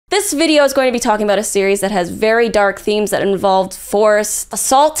this video is going to be talking about a series that has very dark themes that involved forced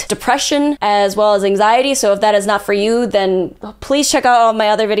assault, depression, as well as anxiety. So if that is not for you, then please check out all my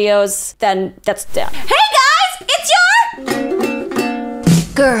other videos. Then that's that. Hey guys, it's your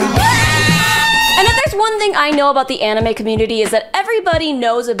girl. And if there's one thing I know about the anime community is that everybody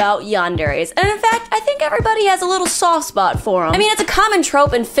knows about yanderes. And in fact, I think everybody has a little soft spot for them. I mean, it's a common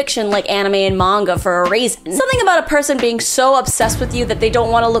trope in fiction like anime and manga for a reason. Something about a person being so obsessed with you that they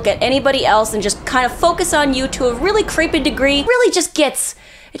don't want to look at anybody else and just kind of focus on you to a really creepy degree really just gets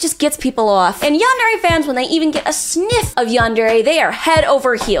people off. And yandere fans, when they even get a sniff of yandere, they are head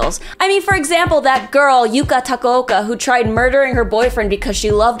over heels. I mean, for example, that girl, Yuka Takaoka, who tried murdering her boyfriend because she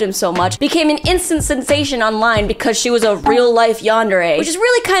loved him so much, became an instant sensation online because she was a real-life yandere. Which is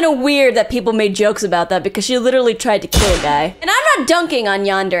really kind of weird that people made jokes about that because she literally tried to kill a guy. And I'm not dunking on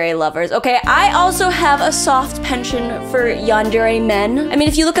yandere lovers, okay? I also have a soft penchant for yandere men. I mean,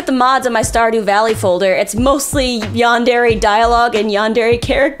 if you look at the mods on my Stardew Valley folder, it's mostly yandere dialogue and yandere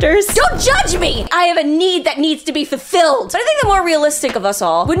characters. Don't judge me! I have a need that needs to be fulfilled. But I think the more realistic of us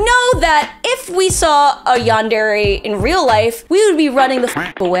all would know that if we saw a yandere in real life, we would be running the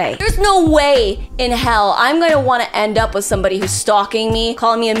f away. There's no way in hell I'm gonna want to end up with somebody who's stalking me,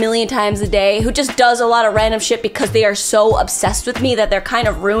 calling me a million times a day, who just does a lot of random shit because they are so obsessed with me that they're kind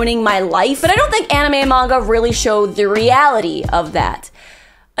of ruining my life. But I don't think anime and manga really show the reality of that.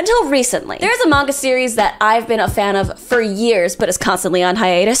 Until recently. There's a manga series that I've been a fan of for years, but is constantly on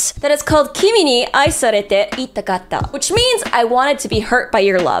hiatus, that is called Kimi ni aisarete itakatta, which means I wanted to be hurt by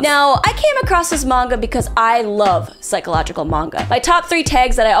your love. Now, I came across this manga because I love psychological manga. My top 3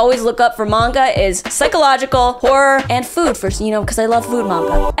 tags that I always look up for manga is psychological, horror, and food, because I love food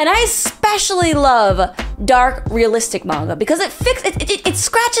manga. And I especially love dark, realistic manga because it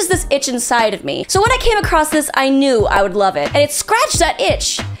scratches this itch inside of me. So when I came across this, I knew I would love it. And it scratched that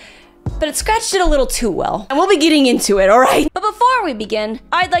itch, but it scratched it a little too well. And we'll be getting into it, all right? But before we begin,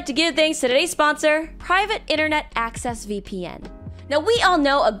 I'd like to give thanks to today's sponsor, Private Internet Access VPN. Now, we all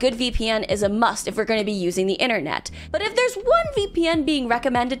know a good VPN is a must if we're going to be using the internet. But if there's one VPN being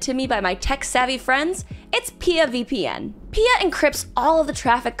recommended to me by my tech-savvy friends, it's Pia VPN. Pia encrypts all of the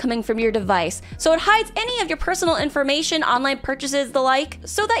traffic coming from your device, so it hides any of your personal information, online purchases, the like,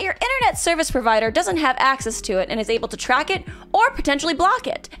 so that your internet service provider doesn't have access to it and is able to track it or potentially block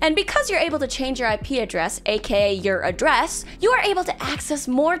it. And because you're able to change your IP address, aka your address, you are able to access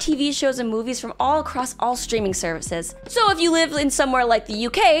more TV shows and movies from all across all streaming services. So if you live in somewhere like the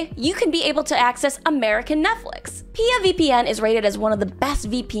UK, you can be able to access American Netflix. Pia VPN is rated as one of the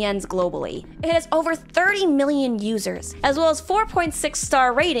best VPNs globally. It has over 30 million users, as well as 4.6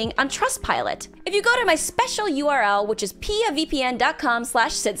 star rating on Trustpilot. If you go to my special URL, which is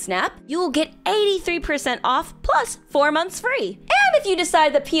piavpn.com/Sydsnap, you will get 83% off plus 4 months free. And if you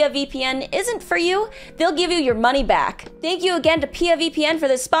decide that Pia VPN isn't for you, they'll give you your money back. Thank you again to Pia VPN for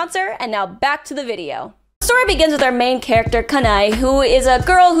this sponsor, and now back to the video. The story begins with our main character, Kanai, who is a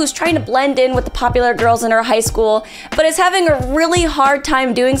girl who's trying to blend in with the popular girls in her high school, but is having a really hard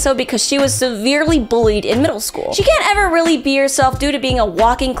time doing so because she was severely bullied in middle school. She can't ever really be herself due to being a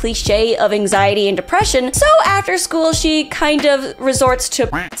walking cliche of anxiety and depression, so after school she kind of resorts to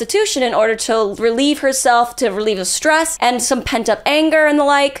prostitution in order to relieve herself, to relieve the stress and some pent-up anger and the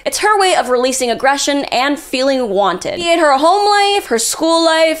like. It's her way of releasing aggression and feeling wanted. Be it her home life, her school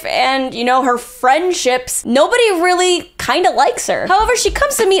life, and, her friendships, nobody really kind of likes her. However, she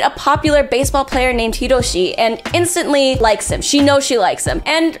comes to meet a popular baseball player named Hiroshi and instantly likes him. She knows she likes him,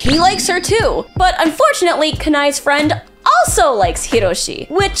 and he likes her too. But unfortunately, Kanai's friend also likes Hiroshi,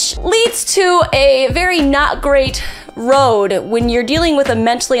 which leads to a very not great road when you're dealing with a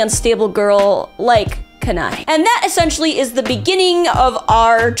mentally unstable girl like Kanai. And that essentially is the beginning of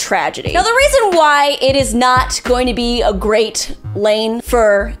our tragedy. Now, the reason why it is not going to be a great lane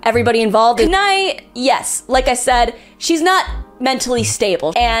for everybody involved is Kanai, yes, like I said, she's not mentally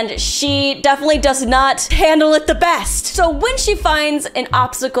stable, and she definitely does not handle it the best. So when she finds an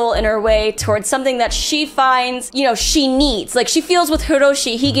obstacle in her way towards something that she finds, she needs, like she feels with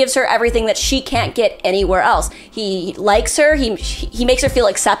Hiroshi, he gives her everything that she can't get anywhere else. He likes her, he makes her feel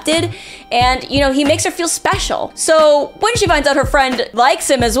accepted, and he makes her feel special. So when she finds out her friend likes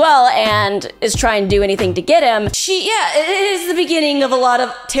him as well and is trying to do anything to get him, it is the beginning of a lot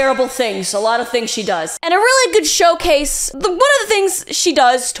of terrible things, a lot of things she does. And a really good showcase, one of the things she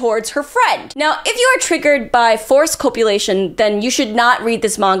does towards her friend. Now, if you are triggered by forced copulation, then you should not read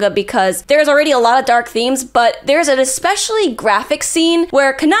this manga because there's already a lot of dark themes, but there's an especially graphic scene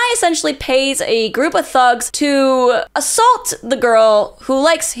where Kanai essentially pays a group of thugs to assault the girl who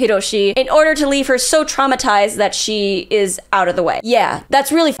likes Hiroshi in order to leave her so traumatized that she is out of the way. Yeah,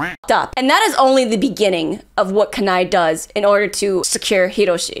 that's really f***ed up. And that is only the beginning of what Kanai does in order to secure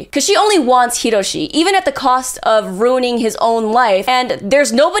Hiroshi. Because she only wants Hiroshi, even at the cost of ruining his own life, and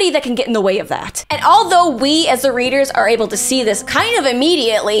there's nobody that can get in the way of that. And although we as the readers are able to see this kind of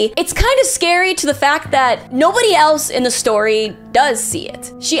immediately, it's kind of scary to the fact that nobody else in the story does see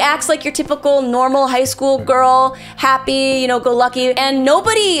it. She acts like your typical normal high school girl, happy, you know, go lucky, and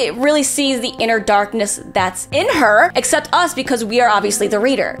nobody really sees the inner darkness that's in her except us because we are obviously the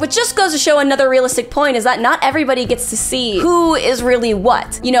reader. Which just goes to show another realistic point is that not everybody gets to see who is really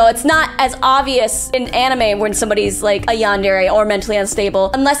what. You know, it's not as obvious in anime when somebody's like a yandere or mentally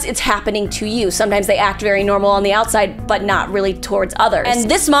unstable unless it's happening to you. Sometimes they act very normal on the outside but not really towards others. And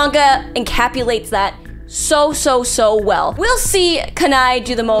this manga encapsulates that so well. We'll see Kanai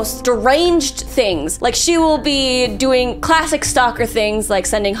do the most deranged things. Like she will be doing classic stalker things like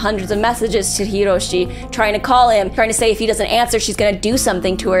sending hundreds of messages to Hiroshi, trying to call him, trying to say if he doesn't answer, she's gonna do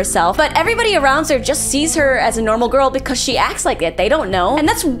something to herself. But everybody around her just sees her as a normal girl because she acts like it. They don't know. And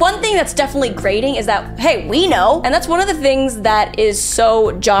that's one thing that's definitely grating is that, hey, we know. And that's one of the things that is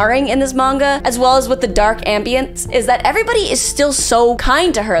so jarring in this manga, as well as with the dark ambience, is that everybody is still so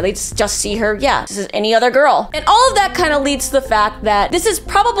kind to her. They just see her, yeah, this is any other girl. And all of that kind of leads to the fact that this is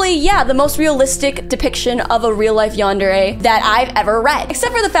probably, yeah, the most realistic depiction of a real life yandere that I've ever read.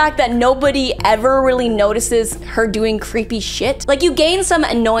 Except for the fact that nobody ever really notices her doing creepy shit. Like you gain some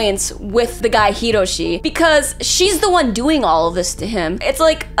annoyance with the guy Hiroshi because she's the one doing all of this to him. It's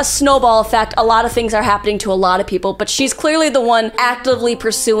like a snowball effect. A lot of things are happening to a lot of people, but she's clearly the one actively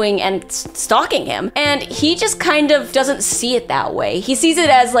pursuing and stalking him. And he just kind of doesn't see it that way. He sees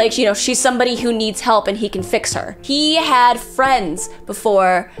it as like, you know, she's somebody who needs help and he can fix her. He had friends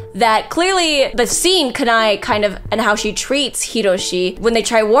before that clearly the scene Kanai kind of and how she treats Hiroshi, when they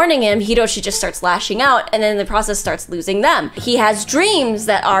try warning him, Hiroshi just starts lashing out and then in the process starts losing them. He has dreams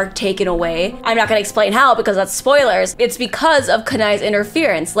that are taken away. I'm not gonna explain how because that's spoilers. It's because of Kanai's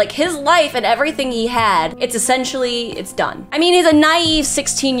interference. Like his life and everything he had, it's essentially, it's done. I mean, he's a naive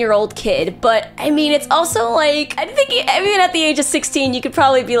 16-year-old kid, but I mean, it's also like, I think even at the age of 16, you could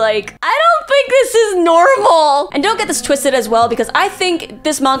probably be like, I don't think this is normal. And don't get this twisted as well, because I think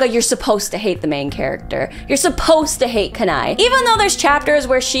this manga, you're supposed to hate the main character. You're supposed to hate Kanai. Even though there's chapters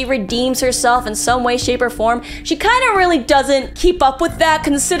where she redeems herself in some way, shape, or form, she kind of really doesn't keep up with that,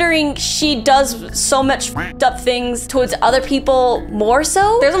 considering she does so much f***ed up things towards other people more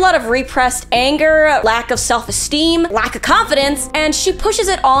so. There's a lot of repressed anger, lack of self-esteem, lack of confidence, and she pushes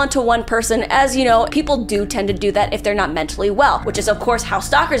it all into one person, as you know, people do tend to do that if they're not mentally well, which is of course how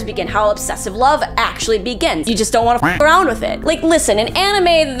stalkers begin, how obsessive love actually begins. You just don't want to f around with it. Like listen, in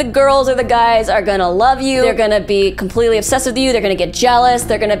anime, the girls or the guys are gonna love you, they're gonna be completely obsessed with you, they're gonna get jealous,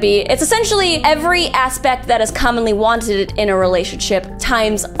 they're gonna be, it's essentially every aspect that is commonly wanted in a relationship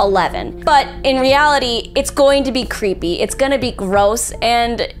times 11. But in reality, it's going to be creepy, it's gonna be gross,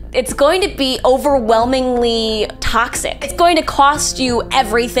 and it's going to be overwhelmingly toxic. It's going to cost you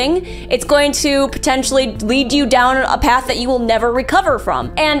everything. It's going to potentially lead you down a path that you will never recover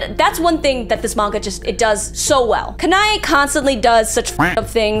from. And that's one thing that this manga just, it does so well. Kanai constantly does such f***ed up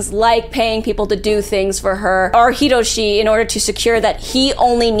things like paying people to do things for her, or Hiroshi, in order to secure that he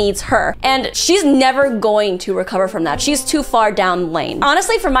only needs her. And she's never going to recover from that. She's too far down the lane.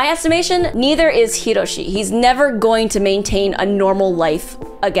 Honestly, from my estimation, neither is Hiroshi. He's never going to maintain a normal life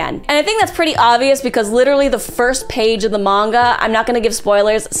again. And I think that's pretty obvious because literally the first page of the manga, I'm not gonna give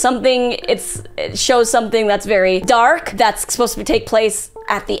spoilers, it shows something that's very dark, that's supposed to take place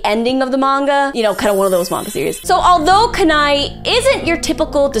at the ending of the manga, you know, kind of one of those manga series. So although Kanai isn't your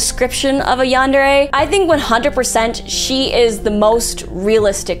typical description of a yandere, I think 100% she is the most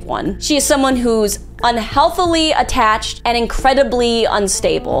realistic one. She is someone who's unhealthily attached and incredibly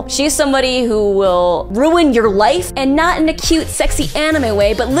unstable. She's somebody who will ruin your life, and not in a cute, sexy anime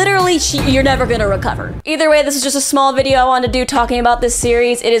way, but literally you're never gonna recover. Either way, this is just a small video I wanted to do talking about this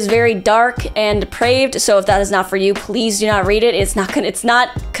series. It is very dark and depraved, so if that is not for you, please do not read it. It's not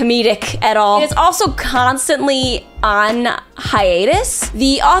comedic at all. It's also constantly on hiatus.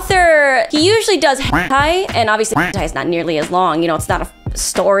 The author, he usually does hentai, and obviously hentai is not nearly as long, you know, it's not a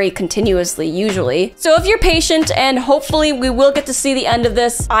story continuously, usually. So if you're patient, and hopefully we will get to see the end of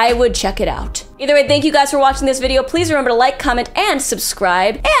this, I would check it out. Either way, thank you guys for watching this video. Please remember to like, comment, and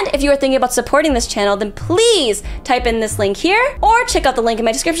subscribe. And if you are thinking about supporting this channel, then please type in this link here, or check out the link in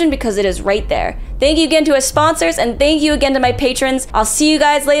my description because it is right there. Thank you again to our sponsors, and thank you again to my patrons. I'll see you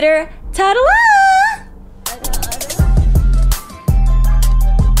guys later. Ta-da!